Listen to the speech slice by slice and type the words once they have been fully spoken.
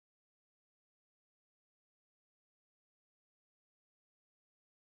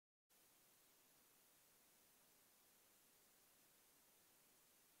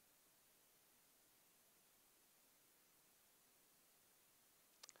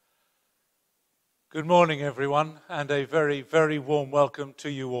Good morning, everyone, and a very, very warm welcome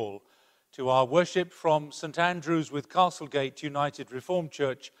to you all to our worship from St Andrew's with Castlegate United Reformed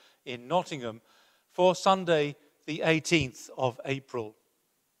Church in Nottingham for Sunday, the 18th of April.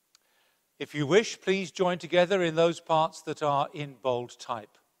 If you wish, please join together in those parts that are in bold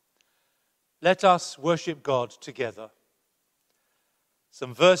type. Let us worship God together.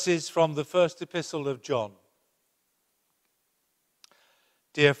 Some verses from the first epistle of John.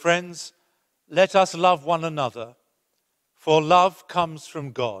 Dear friends, let us love one another, for love comes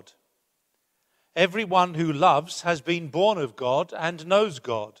from God. Everyone who loves has been born of God and knows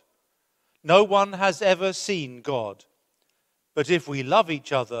God. No one has ever seen God. But if we love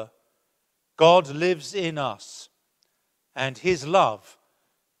each other, God lives in us, and his love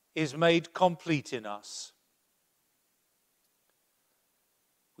is made complete in us.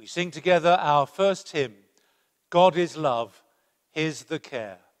 We sing together our first hymn, God is love, his the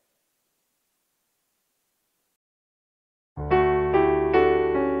care.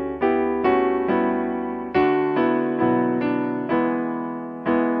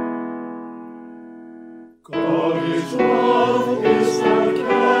 God is love, is the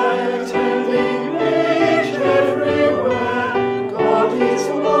care, tending age everywhere. God is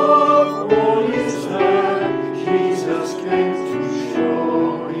love, all is there. Jesus came to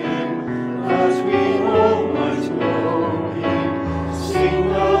show him, that we all might know him. Sing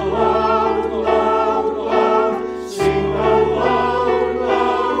aloud, loud, loud, sing aloud,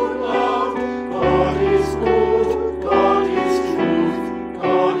 loud, loud. God is good, God is truth,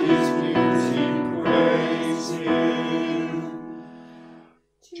 God is beauty, praise him.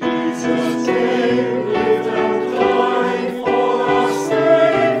 Jesus came, lived and died for our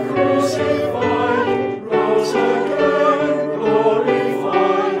sake, crucified, rose again,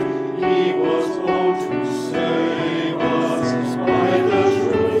 glorified. He was born to save us, by the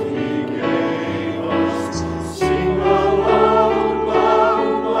truth he gave us. Sing aloud,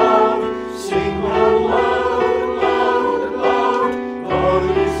 loud, loud, sing aloud, loud, loud. God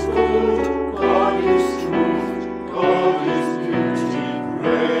is good, God is truth, God is beauty,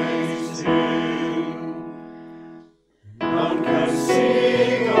 praise him. None can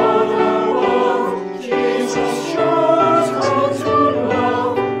sing all alone, Jesus shows how to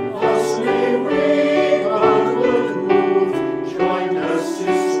love. Thus may we Godward move, join as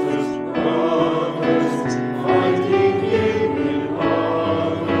sisters, brothers, finding him in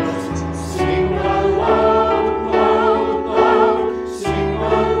others. Sing aloud, loud, loud, sing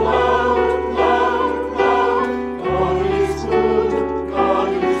aloud, loud, loud. God is good, God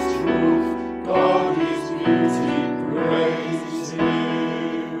is truth, God is beauty, praise him.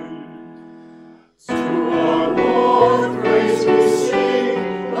 To our Lord praise we sing,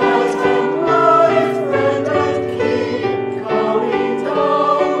 light and life, friend and king, coming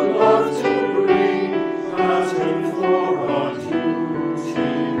down, love to bring, pattern for our duty,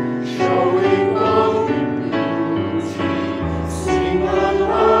 showing love in beauty. Sing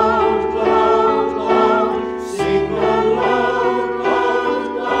aloud, loud, loud, sing aloud, loud,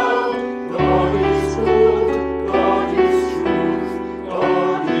 loud. God is good, God is truth,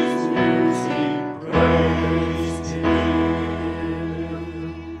 God is beauty, praise him.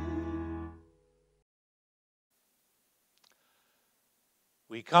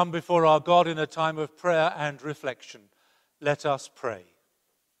 We come before our God in a time of prayer and reflection. Let us pray.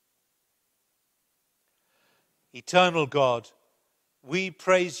 Eternal God, we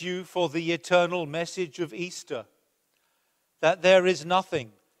praise you for the eternal message of Easter, that there is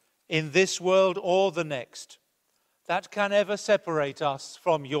nothing in this world or the next that can ever separate us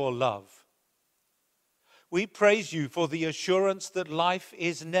from your love. We praise you for the assurance that life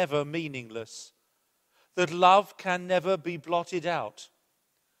is never meaningless, that love can never be blotted out,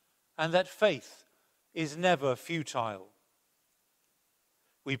 and that faith is never futile.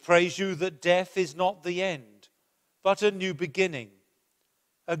 We praise you that death is not the end, but a new beginning,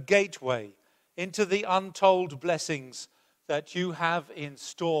 a gateway into the untold blessings that you have in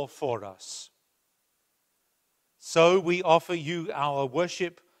store for us. So we offer you our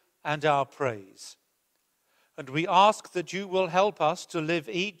worship and our praise, and we ask that you will help us to live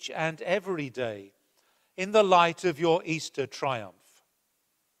each and every day in the light of your Easter triumph.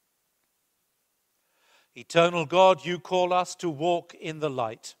 Eternal God, you call us to walk in the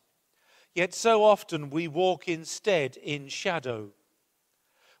light, yet so often we walk instead in shadow.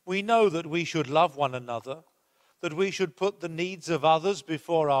 We know that we should love one another, that we should put the needs of others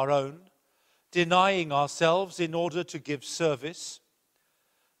before our own, denying ourselves in order to give service.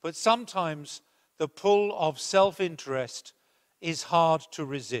 But sometimes the pull of self-interest is hard to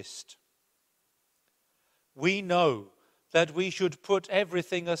resist. We know that we should put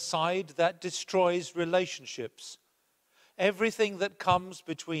everything aside that destroys relationships, everything that comes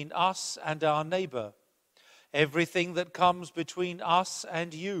between us and our neighbor, everything that comes between us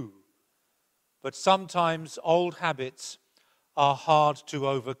and you. But sometimes old habits are hard to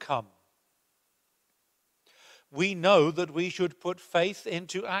overcome. We know that we should put faith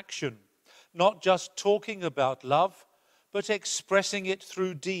into action, not just talking about love, but expressing it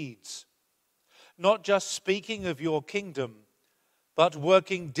through deeds. Not just speaking of your kingdom, but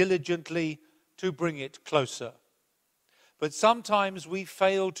working diligently to bring it closer. But sometimes we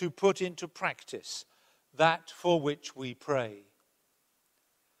fail to put into practice that for which we pray.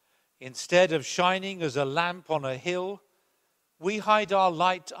 Instead of shining as a lamp on a hill, we hide our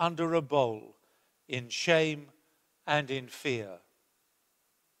light under a bowl in shame and in fear.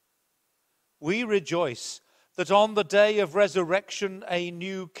 We rejoice that on the day of resurrection a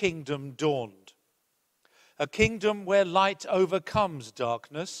new kingdom dawned, a kingdom where light overcomes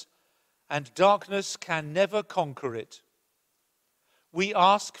darkness and darkness can never conquer it. We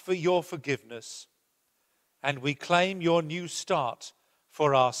ask for your forgiveness and we claim your new start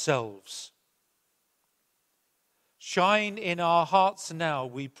for ourselves. Shine in our hearts now,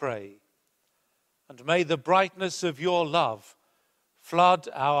 we pray, and may the brightness of your love flood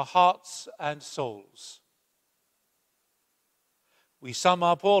our hearts and souls. We sum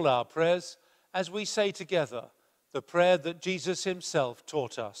up all our prayers as we say together the prayer that Jesus himself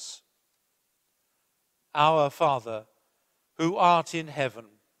taught us. Our Father, who art in heaven,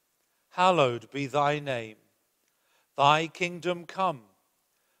 hallowed be thy name. Thy kingdom come,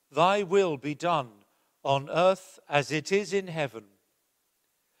 thy will be done on earth as it is in heaven.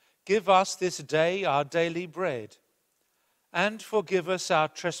 Give us this day our daily bread, and forgive us our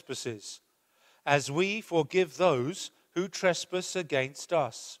trespasses, as we forgive those who trespass against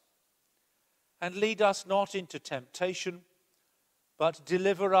us. And lead us not into temptation, but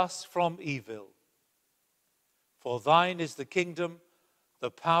deliver us from evil. For thine is the kingdom,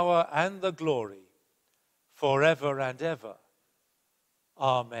 the power, and the glory, forever and ever.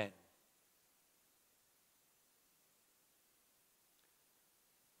 Amen.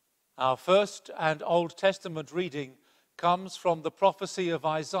 Our first and Old Testament reading comes from the prophecy of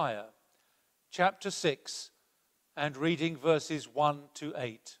Isaiah, chapter 6, and reading verses 1 to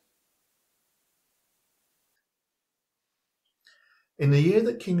 8. In the year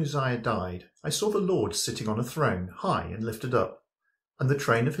that King Uzziah died, I saw the Lord sitting on a throne, high and lifted up, and the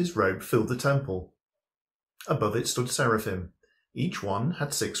train of his robe filled the temple. Above it stood seraphim. Each one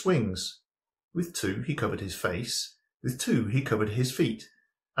had 6 wings. With 2 he covered his face, with 2 he covered his feet,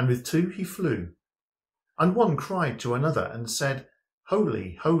 and with 2 he flew. And one cried to another and said,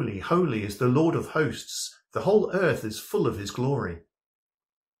 Holy, holy, holy is the Lord of hosts. The whole earth is full of his glory.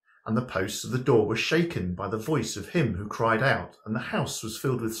 And the posts of the door were shaken by the voice of him who cried out, and the house was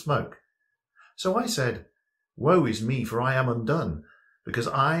filled with smoke. So I said, Woe is me, for I am undone, because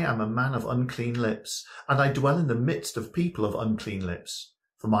I am a man of unclean lips, and I dwell in the midst of people of unclean lips.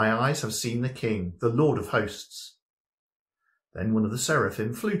 For my eyes have seen the King, the Lord of hosts. Then one of the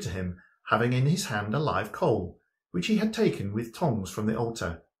seraphim flew to him, having in his hand a live coal, which he had taken with tongs from the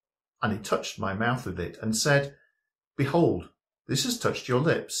altar. And he touched my mouth with it, and said, Behold, this has touched your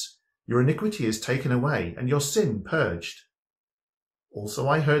lips. Your iniquity is taken away, and your sin purged. Also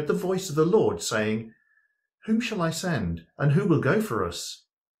I heard the voice of the Lord saying, Whom shall I send, and who will go for us?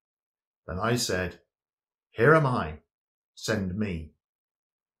 Then I said, Here am I, send me.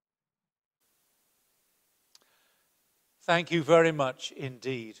 Thank you very much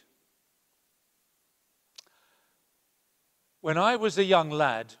indeed. When I was a young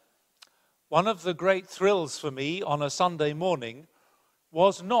lad, one of the great thrills for me on a Sunday morning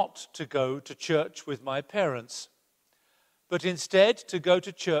was not to go to church with my parents, but instead to go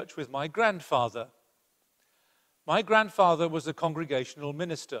to church with my grandfather. My grandfather was a congregational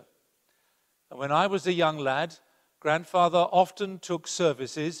minister, and when I was a young lad, grandfather often took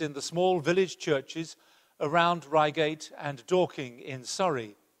services in the small village churches around Reigate and Dorking in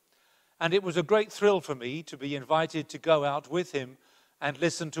Surrey, and it was a great thrill for me to be invited to go out with him and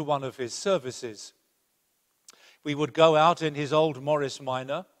listen to one of his services. We would go out in his old Morris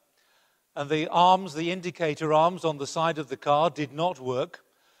Minor, and the indicator arms on the side of the car did not work,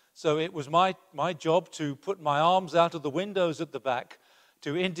 so it was my job to put my arms out of the windows at the back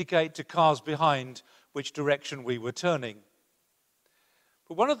to indicate to cars behind which direction we were turning.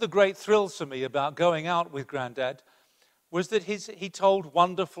 But one of the great thrills for me about going out with Grandad was that he told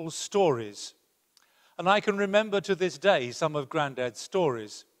wonderful stories. And I can remember to this day some of Grandad's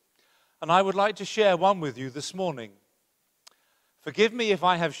stories. And I would like to share one with you this morning. Forgive me if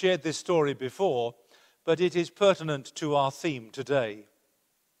I have shared this story before, but it is pertinent to our theme today.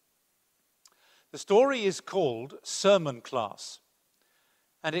 The story is called Sermon Class,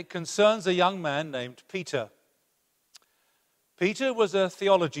 and it concerns a young man named Peter. Peter was a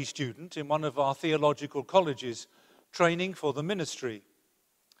theology student in one of our theological colleges, training for the ministry.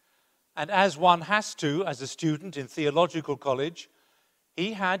 And as one has to as a student in theological college,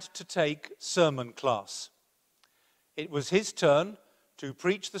 he had to take sermon class. It was his turn to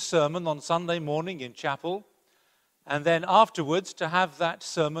preach the sermon on Sunday morning in chapel, and then afterwards to have that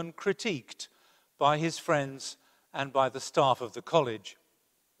sermon critiqued by his friends and by the staff of the college.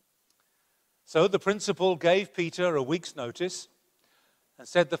 So the principal gave Peter a week's notice and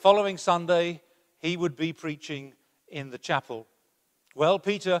said the following Sunday he would be preaching in the chapel. Well,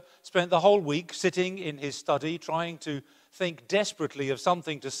 Peter spent the whole week sitting in his study trying to think desperately of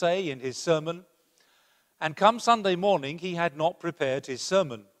something to say in his sermon, and come Sunday morning he had not prepared his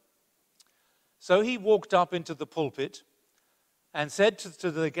sermon. So he walked up into the pulpit and said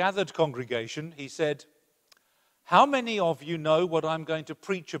to the gathered congregation, he said, "How many of you know what I'm going to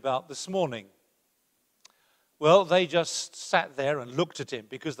preach about this morning?" Well, they just sat there and looked at him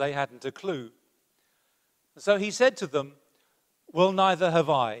because they hadn't a clue. So he said to them, "Well, neither have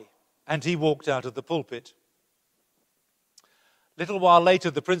I," and he walked out of the pulpit. A little while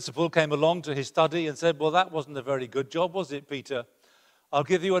later, the principal came along to his study and said, "Well, that wasn't a very good job, was it, Peter? I'll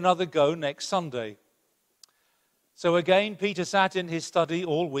give you another go next Sunday." So again, Peter sat in his study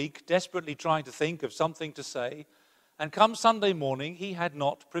all week, desperately trying to think of something to say, and come Sunday morning, he had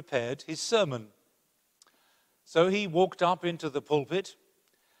not prepared his sermon. So he walked up into the pulpit,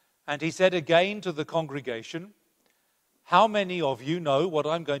 and he said again to the congregation, "How many of you know what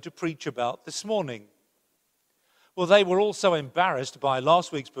I'm going to preach about this morning?" Well, they were all so embarrassed by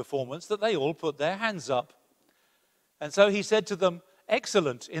last week's performance that they all put their hands up. And so he said to them,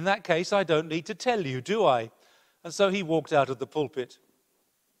 "Excellent, in that case I don't need to tell you, do I?" And so he walked out of the pulpit.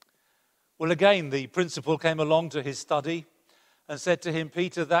 Well, again, the principal came along to his study and said to him,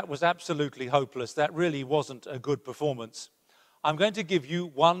 "Peter, that was absolutely hopeless. That really wasn't a good performance. I'm going to give you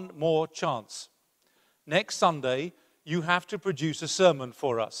one more chance. Next Sunday, you have to produce a sermon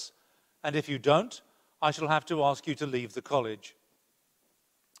for us. And if you don't, I shall have to ask you to leave the college."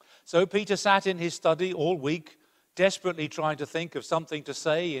 So Peter sat in his study all week, desperately trying to think of something to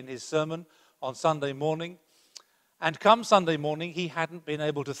say in his sermon on Sunday morning. And come Sunday morning, he hadn't been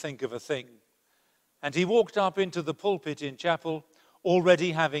able to think of a thing. And he walked up into the pulpit in chapel,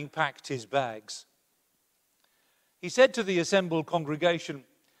 already having packed his bags. He said to the assembled congregation,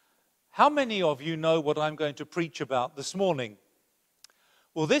 "How many of you know what I'm going to preach about this morning?"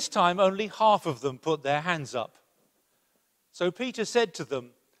 Well, this time only half of them put their hands up. So Peter said to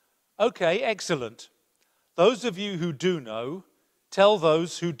them, "Okay, excellent. Those of you who do know, tell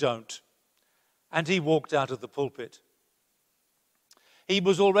those who don't." And he walked out of the pulpit. He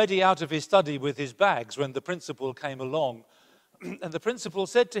was already out of his study with his bags when the principal came along. And the principal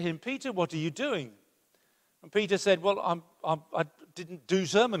said to him, "Peter, what are you doing?" And Peter said, "Well, I didn't do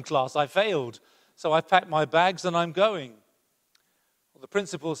sermon class. I failed. So I've packed my bags and I'm going." Well, the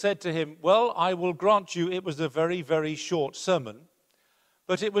principal said to him, "Well, I will grant you it was a very, very short sermon,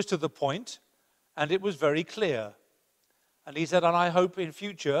 but it was to the point and it was very clear." And he said, "And I hope in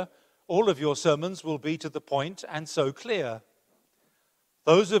future all of your sermons will be to the point and so clear.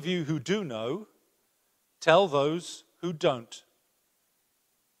 Those of you who do know, tell those who don't."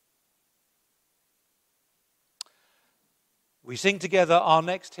 We sing together our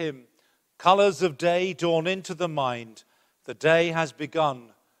next hymn, "Colours of day dawn into the mind. The day has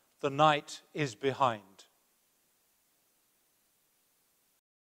begun, the night is behind."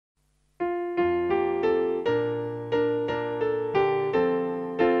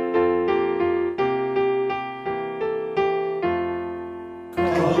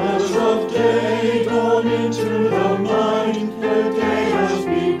 Colours of day dawn into the mind. The day has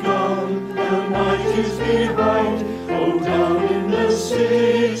begun, the night is behind. Go down in the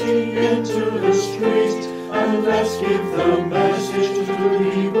city, into the street, and let's give the message to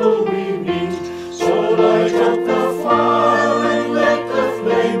the people we meet. So light up the fire and let the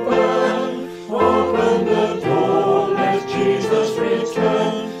flame burn. Open the door, let Jesus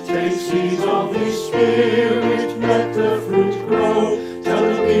return. Take seeds of His Spirit, let the fruit grow. Tell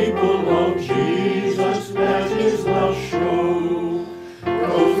the people of Jesus, let His love show.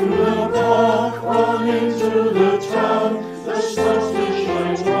 Go through the park, run into the town. The sun still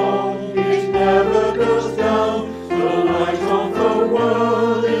shines on, it never goes down. The light of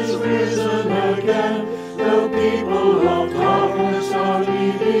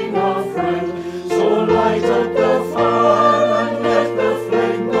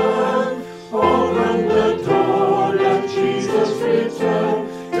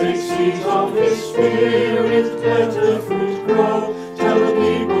Spirit, let the fruit grow. Tell the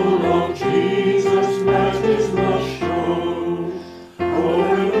people of Jesus, let his love show.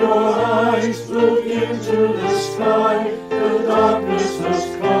 Open your eyes, look into the sky. The darkness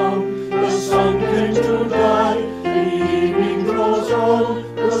has come, the sun came to die. The evening draws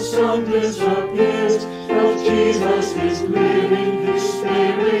on, the sun disappears. But Jesus is living, his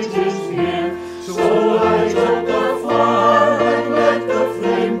Spirit is here. So light up the fire and let the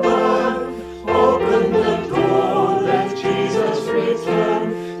flame burn. Open the door, let Jesus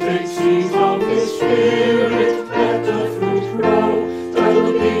return. Take seeds of his Spirit, let the fruit grow. Tell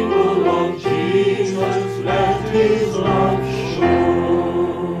the people of Jesus, let his love show.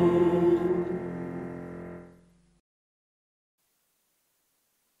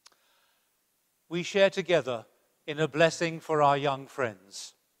 We share together in a blessing for our young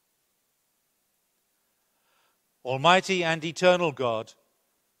friends. Almighty and eternal God,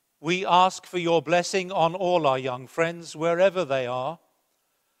 we ask for your blessing on all our young friends, wherever they are,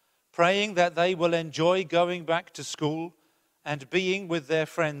 praying that they will enjoy going back to school and being with their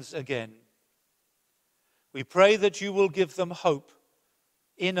friends again. We pray that you will give them hope,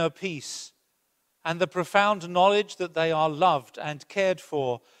 inner peace, and the profound knowledge that they are loved and cared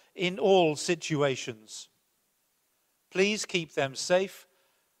for in all situations. Please keep them safe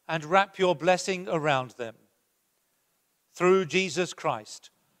and wrap your blessing around them. Through Jesus Christ,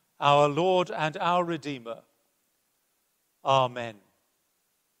 our Lord and our Redeemer. Amen.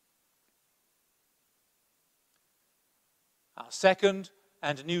 Our second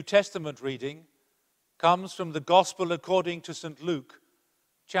and New Testament reading comes from the Gospel according to St. Luke,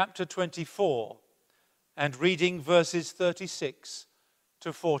 chapter 24, and reading verses 36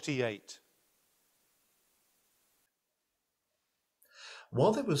 to 48.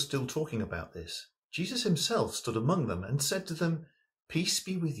 While they were still talking about this, Jesus himself stood among them and said to them, "Peace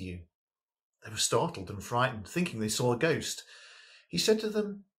be with you." They were startled and frightened, thinking they saw a ghost. He said to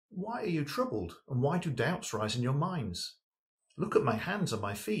them, "Why are you troubled, and why do doubts rise in your minds? Look at my hands and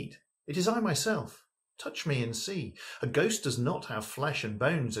my feet. It is I myself. Touch me and see. A ghost does not have flesh and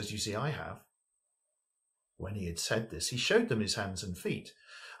bones as you see I have." When he had said this, he showed them his hands and feet.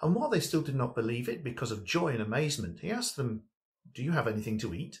 And while they still did not believe it because of joy and amazement, he asked them, "Do you have anything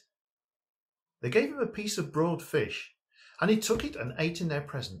to eat?" They gave him a piece of broiled fish, and he took it and ate in their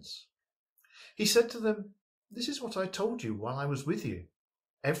presence. He said to them, "This is what I told you while I was with you.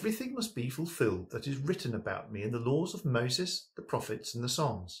 Everything must be fulfilled that is written about me in the laws of Moses, the prophets, and the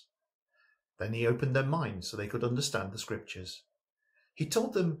Psalms." Then he opened their minds so they could understand the scriptures. He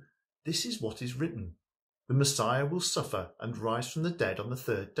told them, "This is what is written. The Messiah will suffer and rise from the dead on the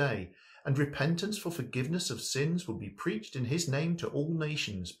third day, and repentance for forgiveness of sins will be preached in his name to all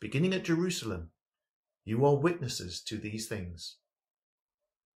nations, beginning at Jerusalem. You are witnesses to these things."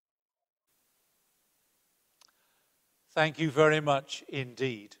 Thank you very much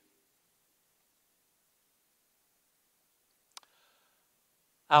indeed.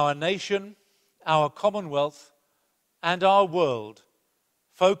 Our nation, our Commonwealth, and our world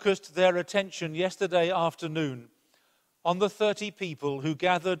focused their attention yesterday afternoon on the 30 people who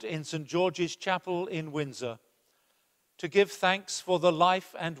gathered in St. George's Chapel in Windsor to give thanks for the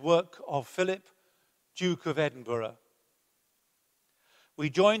life and work of Philip, Duke of Edinburgh. We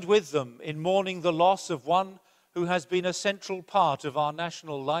joined with them in mourning the loss of one who has been a central part of our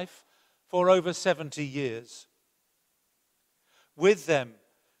national life for over 70 years. With them,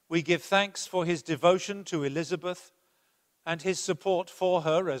 we give thanks for his devotion to Elizabeth and his support for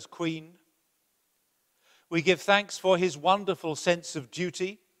her as Queen. We give thanks for his wonderful sense of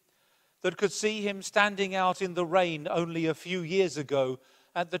duty that could see him standing out in the rain only a few years ago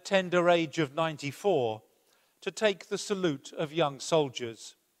at the tender age of 94 to take the salute of young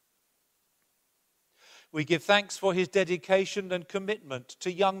soldiers. We give thanks for his dedication and commitment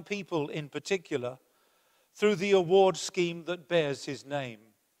to young people in particular through the award scheme that bears his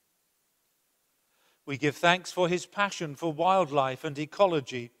name. We give thanks for his passion for wildlife and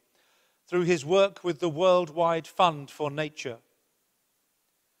ecology through his work with the Worldwide Fund for Nature.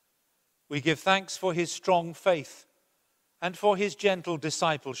 We give thanks for his strong faith and for his gentle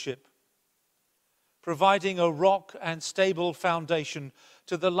discipleship, providing a rock and stable foundation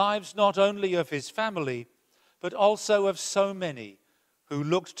to the lives not only of his family, but also of so many who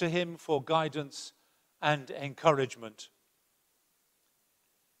looked to him for guidance and encouragement.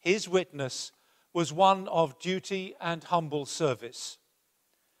 His witness was one of duty and humble service.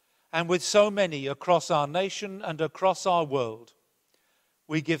 And with so many across our nation and across our world,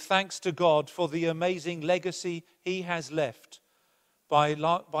 we give thanks to God for the amazing legacy he has left by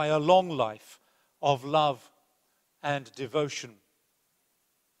a long life of love and devotion.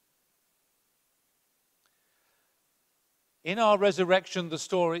 In our resurrection, the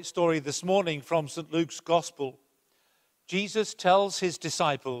story this morning from St. Luke's Gospel, Jesus tells his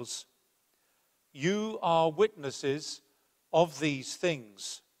disciples, "You are witnesses of these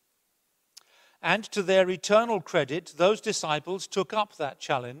things." And to their eternal credit, those disciples took up that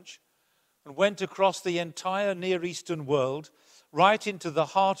challenge and went across the entire Near Eastern world, right into the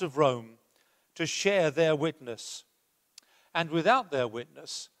heart of Rome, to share their witness. And without their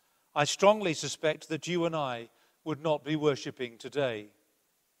witness, I strongly suspect that you and I would not be worshipping today.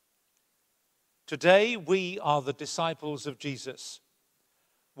 Today, we are the disciples of Jesus.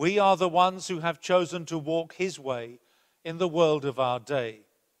 We are the ones who have chosen to walk his way in the world of our day.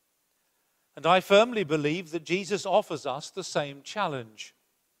 And I firmly believe that Jesus offers us the same challenge.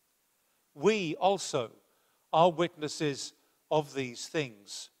 We also are witnesses of these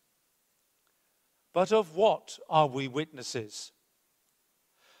things. But of what are we witnesses?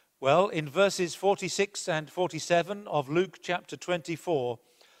 Well, in verses 46 and 47 of Luke chapter 24,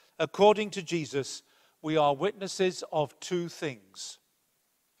 according to Jesus, we are witnesses of two things.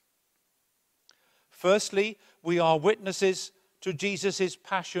 Firstly, we are witnesses to Jesus'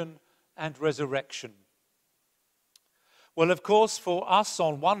 passion and resurrection. Well, of course, for us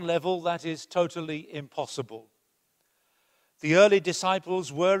on one level, that is totally impossible. The early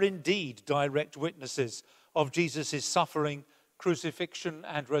disciples were indeed direct witnesses of Jesus' suffering, crucifixion,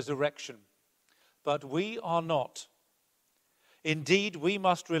 and resurrection. But we are not. Indeed, we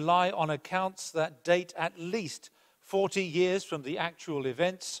must rely on accounts that date at least 40 years from the actual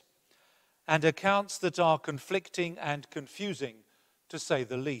events, and accounts that are conflicting and confusing, to say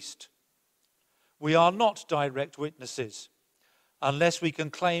the least. We are not direct witnesses, unless we can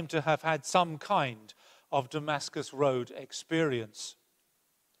claim to have had some kind of Damascus Road experience.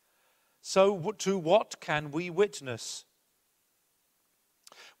 So to what can we witness?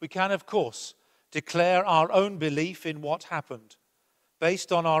 We can, of course, declare our own belief in what happened,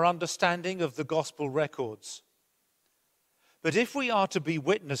 based on our understanding of the gospel records. But if we are to be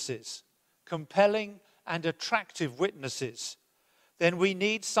witnesses, compelling and attractive witnesses, then we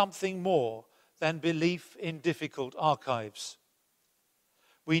need something more than belief in difficult archives.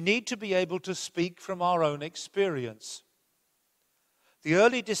 We need to be able to speak from our own experience. The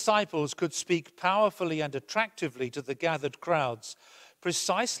early disciples could speak powerfully and attractively to the gathered crowds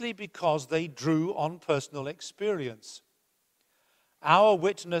precisely because they drew on personal experience. Our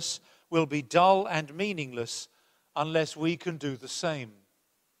witness will be dull and meaningless unless we can do the same.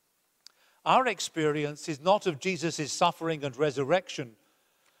 Our experience is not of Jesus' suffering and resurrection,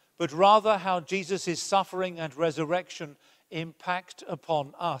 but rather how Jesus' suffering and resurrection impact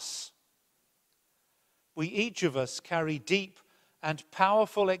upon us. We each of us carry deep and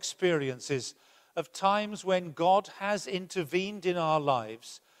powerful experiences of times when God has intervened in our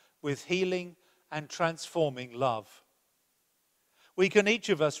lives with healing and transforming love. We can each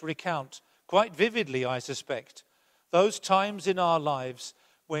of us recount, quite vividly I suspect, those times in our lives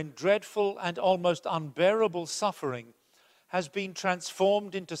when dreadful and almost unbearable suffering has been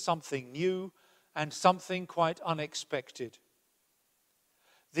transformed into something new and something quite unexpected.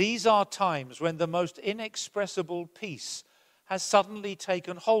 These are times when the most inexpressible peace has suddenly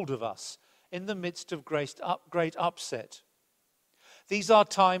taken hold of us in the midst of great upset. These are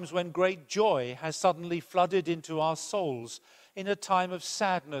times when great joy has suddenly flooded into our souls in a time of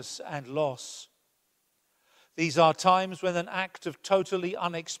sadness and loss. These are times when an act of totally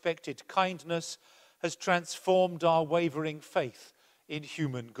unexpected kindness has transformed our wavering faith in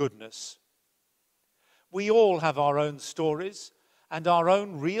human goodness. We all have our own stories and our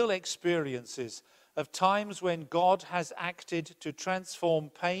own real experiences of times when God has acted to transform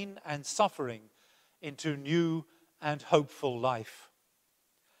pain and suffering into new and hopeful life.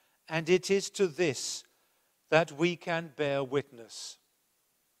 And it is to this that we can bear witness.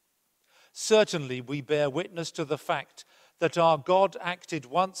 Certainly we bear witness to the fact that our God acted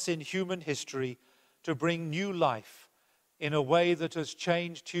once in human history to bring new life in a way that has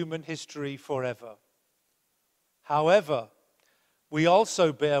changed human history forever. However, we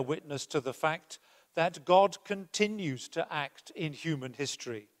also bear witness to the fact that God continues to act in human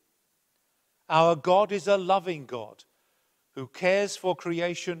history. Our God is a loving God who cares for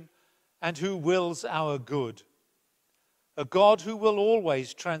creation and who wills our good. A God who will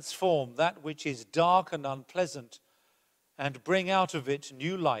always transform that which is dark and unpleasant and bring out of it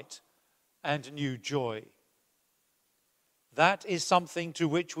new light and new joy. That is something to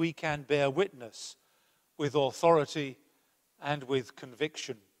which we can bear witness with authority and with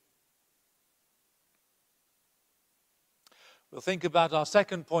conviction. We'll think about our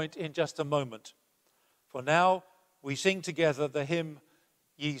second point in just a moment. For now, we sing together the hymn,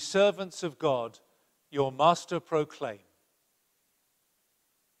 "Ye servants of God, your Master proclaim."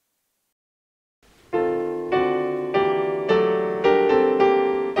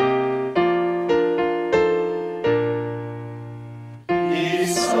 Ye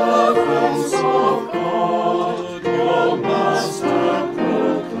servants of God, your Master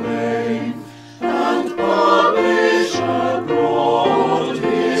proclaim, and publish abroad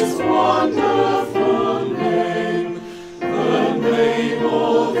his wonderful name, the name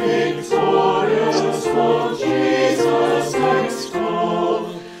of victorious of Jesus extol.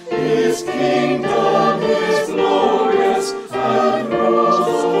 His kingdom is glorious and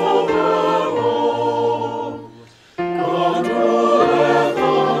rules over all. God ruleth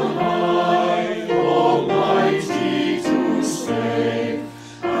on high, almighty to save,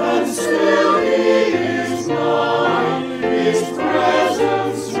 and still he is nigh, his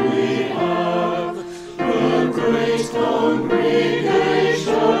presence we have. The great congregation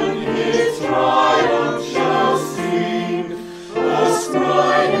his triumph shall sing,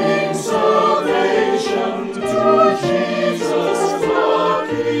 ascribing salvation to Jesus the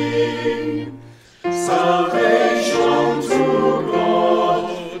King. Salvation to God,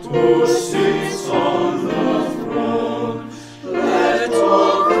 who sits on the throne. Let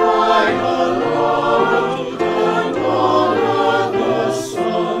all cry aloud and honor the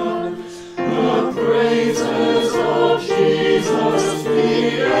Son. The praises of Jesus the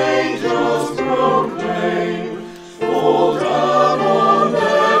angels proclaim. Fall down on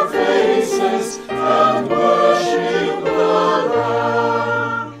their faces and worship the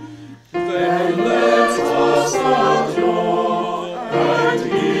Lamb. Then let us adore and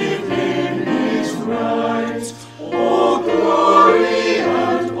give him his right. All glory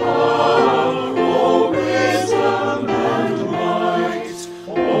and power, all wisdom and might,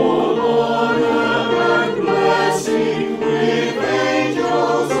 all honor and blessing with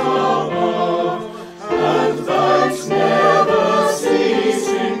angels above, and thanks never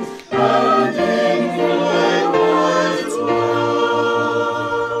ceasing, and infinite love.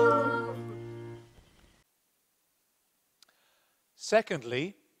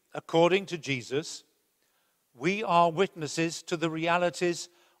 Secondly, according to Jesus, we are witnesses to the realities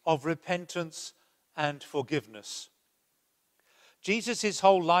of repentance and forgiveness. Jesus'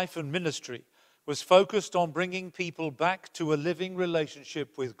 whole life and ministry was focused on bringing people back to a living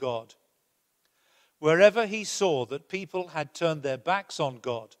relationship with God. Wherever he saw that people had turned their backs on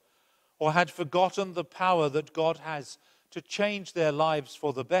God or had forgotten the power that God has to change their lives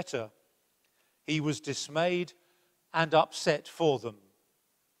for the better, he was dismayed and upset for them.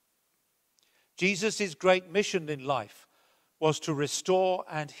 Jesus' great mission in life was to restore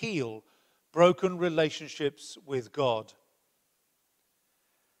and heal broken relationships with God.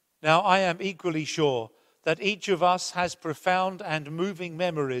 Now, I am equally sure that each of us has profound and moving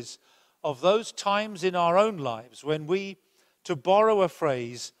memories of those times in our own lives when we, to borrow a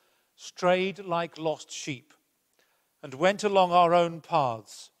phrase, strayed like lost sheep and went along our own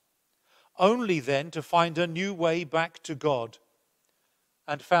paths, only then to find a new way back to God,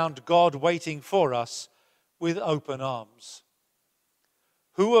 and found God waiting for us with open arms.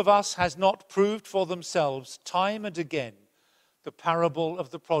 Who of us has not proved for themselves time and again the parable of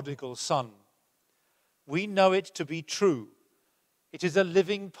the prodigal son? We know it to be true. It is a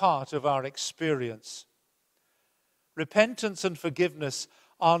living part of our experience. Repentance and forgiveness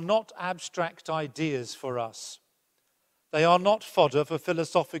are not abstract ideas for us. They are not fodder for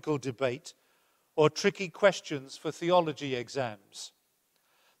philosophical debate or tricky questions for theology exams.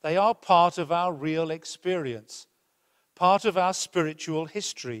 They are part of our real experience, part of our spiritual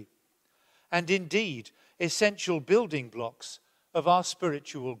history, and indeed essential building blocks of our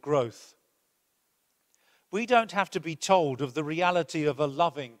spiritual growth. We don't have to be told of the reality of a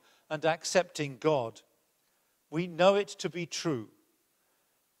loving and accepting God. We know it to be true,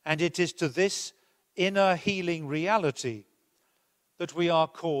 and it is to this inner healing reality that we are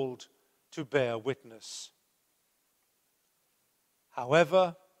called to bear witness.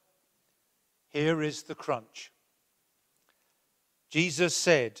 However, here is the crunch. Jesus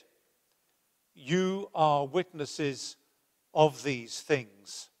said, "You are witnesses of these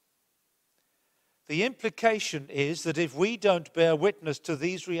things." The implication is that if we don't bear witness to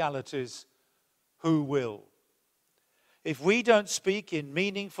these realities, who will? If we don't speak in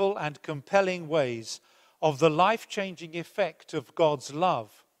meaningful and compelling ways of the life-changing effect of God's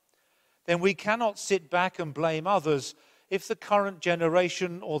love, then we cannot sit back and blame others if the current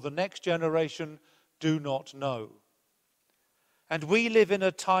generation or the next generation do not know. And we live in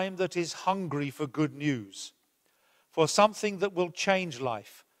a time that is hungry for good news, for something that will change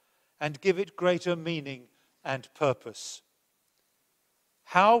life and give it greater meaning and purpose.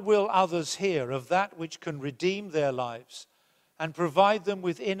 How will others hear of that which can redeem their lives and provide them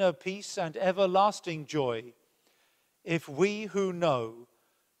with inner peace and everlasting joy if we who know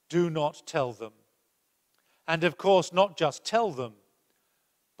do not tell them? And of course, not just tell them,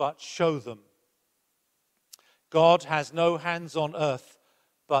 but show them. God has no hands on earth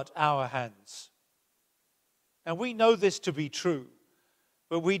but our hands. And we know this to be true,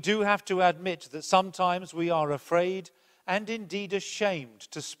 but we do have to admit that sometimes we are afraid and indeed ashamed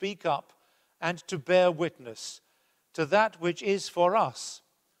to speak up and to bear witness to that which is for us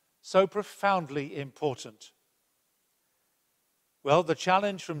so profoundly important. Well, the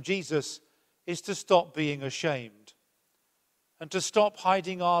challenge from Jesus is to stop being ashamed and to stop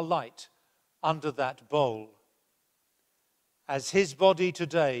hiding our light under that bowl. As his body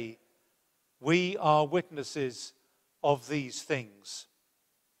today, we are witnesses of these things.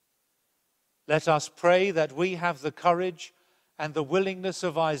 Let us pray that we have the courage and the willingness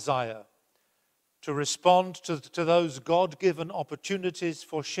of Isaiah to respond to those God-given opportunities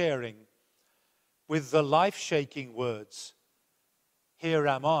for sharing with the life-shaking words, "Here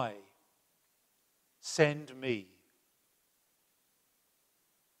am I, send me."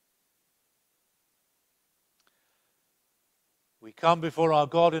 We come before our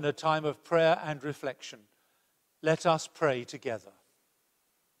God in a time of prayer and reflection. Let us pray together.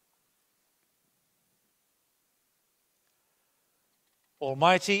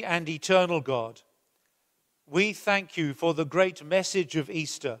 Almighty and eternal God, we thank you for the great message of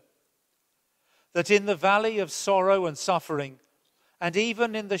Easter, that in the valley of sorrow and suffering, and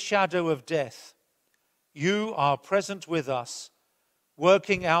even in the shadow of death, you are present with us,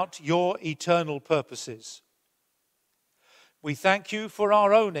 working out your eternal purposes. We thank you for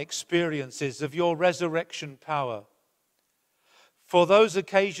our own experiences of your resurrection power, for those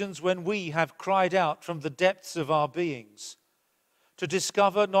occasions when we have cried out from the depths of our beings to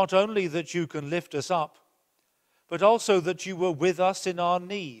discover not only that you can lift us up, but also that you were with us in our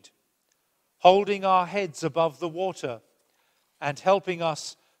need, holding our heads above the water and helping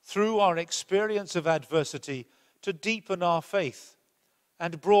us through our experience of adversity to deepen our faith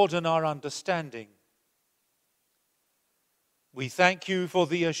and broaden our understanding. We thank you for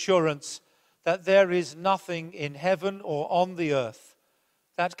the assurance that there is nothing in heaven or on the earth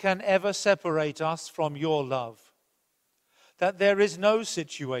that can ever separate us from your love, that there is no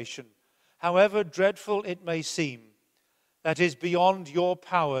situation, however dreadful it may seem, that is beyond your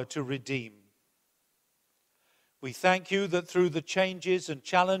power to redeem. We thank you that through the changes and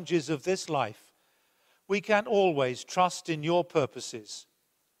challenges of this life, we can always trust in your purposes,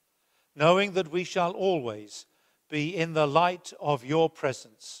 knowing that we shall always be in the light of your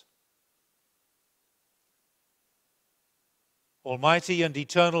presence. Almighty and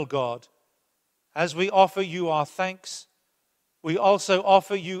eternal God, as we offer you our thanks, we also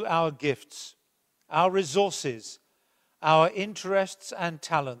offer you our gifts, our resources, our interests and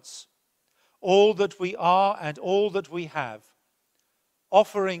talents, all that we are and all that we have,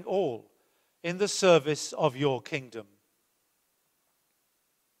 offering all in the service of your kingdom.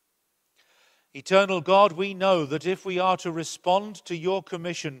 Eternal God, we know that if we are to respond to your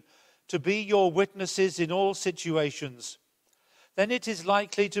commission to be your witnesses in all situations, then it is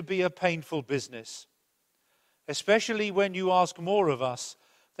likely to be a painful business, especially when you ask more of us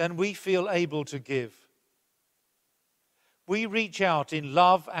than we feel able to give. We reach out in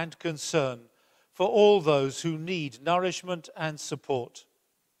love and concern for all those who need nourishment and support.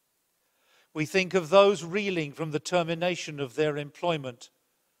 We think of those reeling from the termination of their employment,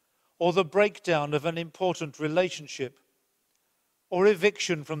 or the breakdown of an important relationship, or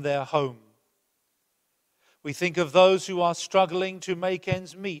eviction from their home. We think of those who are struggling to make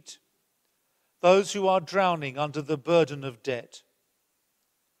ends meet, those who are drowning under the burden of debt.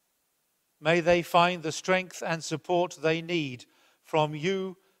 May they find the strength and support they need from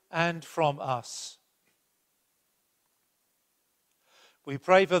you and from us. We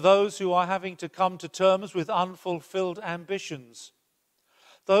pray for those who are having to come to terms with unfulfilled ambitions,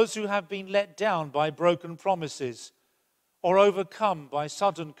 those who have been let down by broken promises or overcome by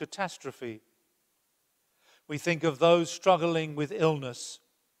sudden catastrophe. We think of those struggling with illness,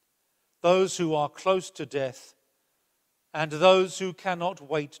 those who are close to death, and those who cannot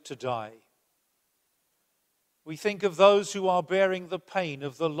wait to die. We think of those who are bearing the pain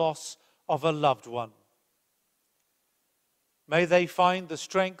of the loss of a loved one. May they find the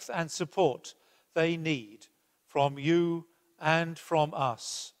strength and support they need from you and from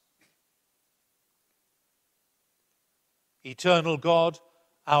us. Eternal God,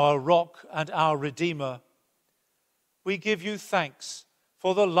 our rock and our Redeemer, we give you thanks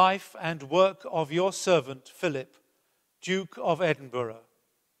for the life and work of your servant Philip, Duke of Edinburgh.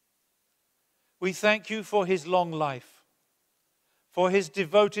 We thank you for his long life, for his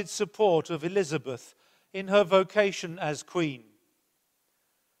devoted support of Elizabeth in her vocation as Queen,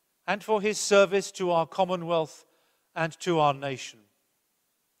 and for his service to our Commonwealth and to our nation.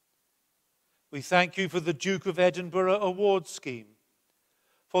 We thank you for the Duke of Edinburgh Award Scheme,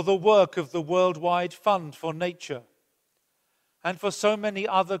 for the work of the Worldwide Fund for Nature, and for so many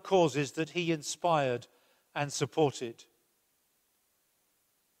other causes that he inspired and supported.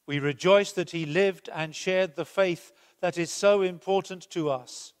 We rejoice that he lived and shared the faith that is so important to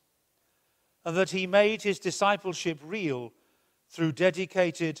us, and that he made his discipleship real through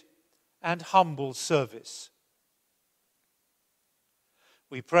dedicated and humble service.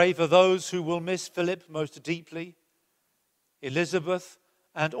 We pray for those who will miss Philip most deeply, Elizabeth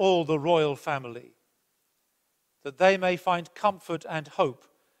and all the royal family, that they may find comfort and hope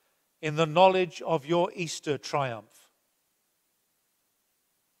in the knowledge of your Easter triumph.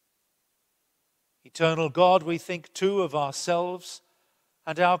 Eternal God, we think too of ourselves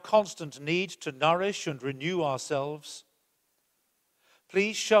and our constant need to nourish and renew ourselves.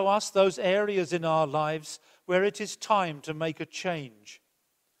 Please show us those areas in our lives where it is time to make a change,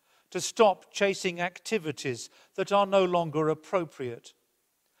 to stop chasing activities that are no longer appropriate,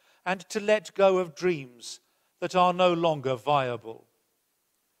 and to let go of dreams that are no longer viable.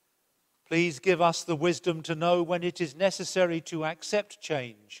 Please give us the wisdom to know when it is necessary to accept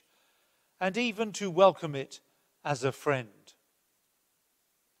change, and even to welcome it as a friend.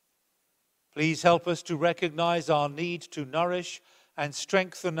 Please help us to recognize our need to nourish and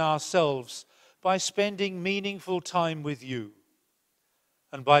strengthen ourselves by spending meaningful time with you,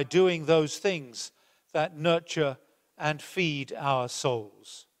 and by doing those things that nurture and feed our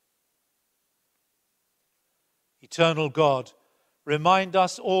souls. Eternal God, remind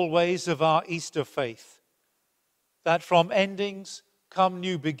us always of our Easter faith, that from endings come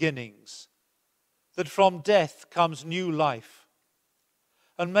new beginnings, that from death comes new life.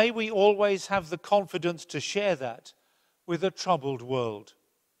 And may we always have the confidence to share that with a troubled world.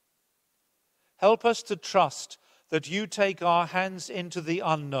 Help us to trust that you take our hands into the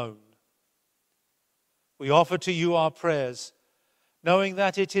unknown. We offer to you our prayers, knowing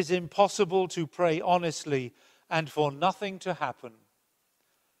that it is impossible to pray honestly and for nothing to happen.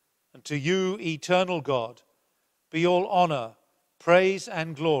 And to you, eternal God, be all honor, praise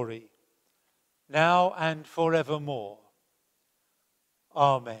and glory, now and forevermore.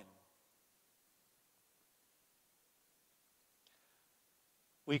 Amen.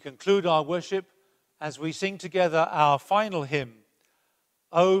 We conclude our worship as we sing together our final hymn,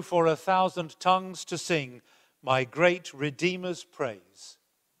 "Oh, for 1,000 tongues to sing my great Redeemer's praise."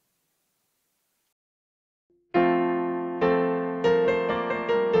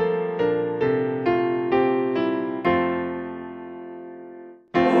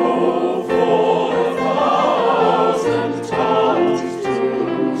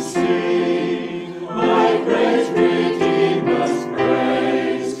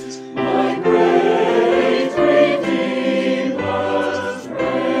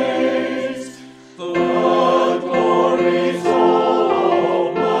 The glories all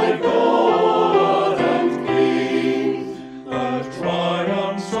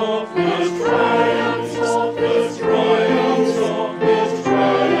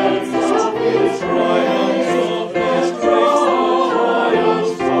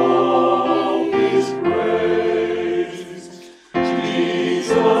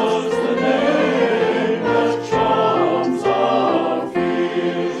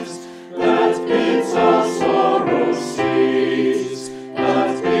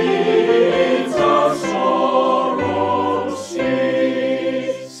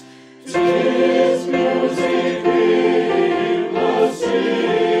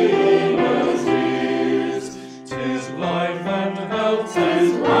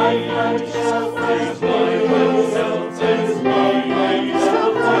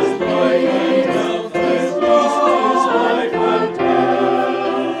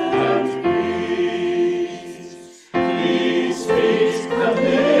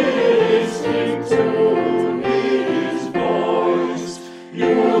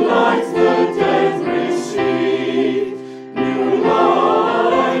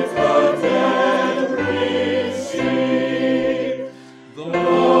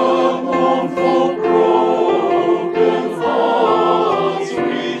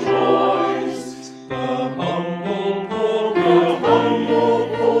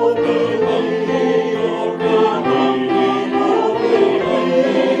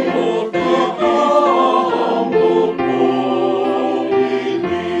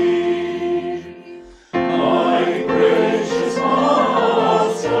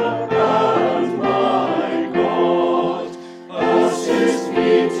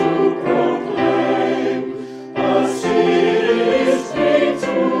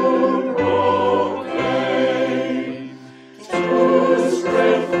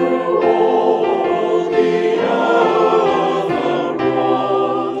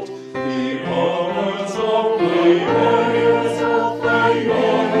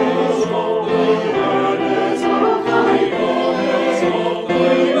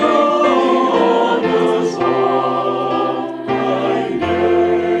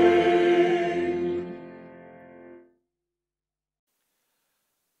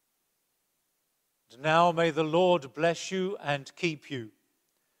Now may the Lord bless you and keep you.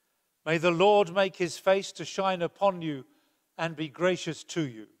 May the Lord make his face to shine upon you and be gracious to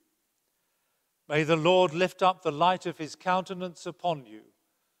you. May the Lord lift up the light of his countenance upon you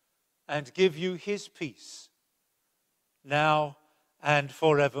and give you his peace, now and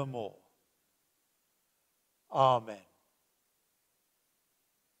forevermore. Amen.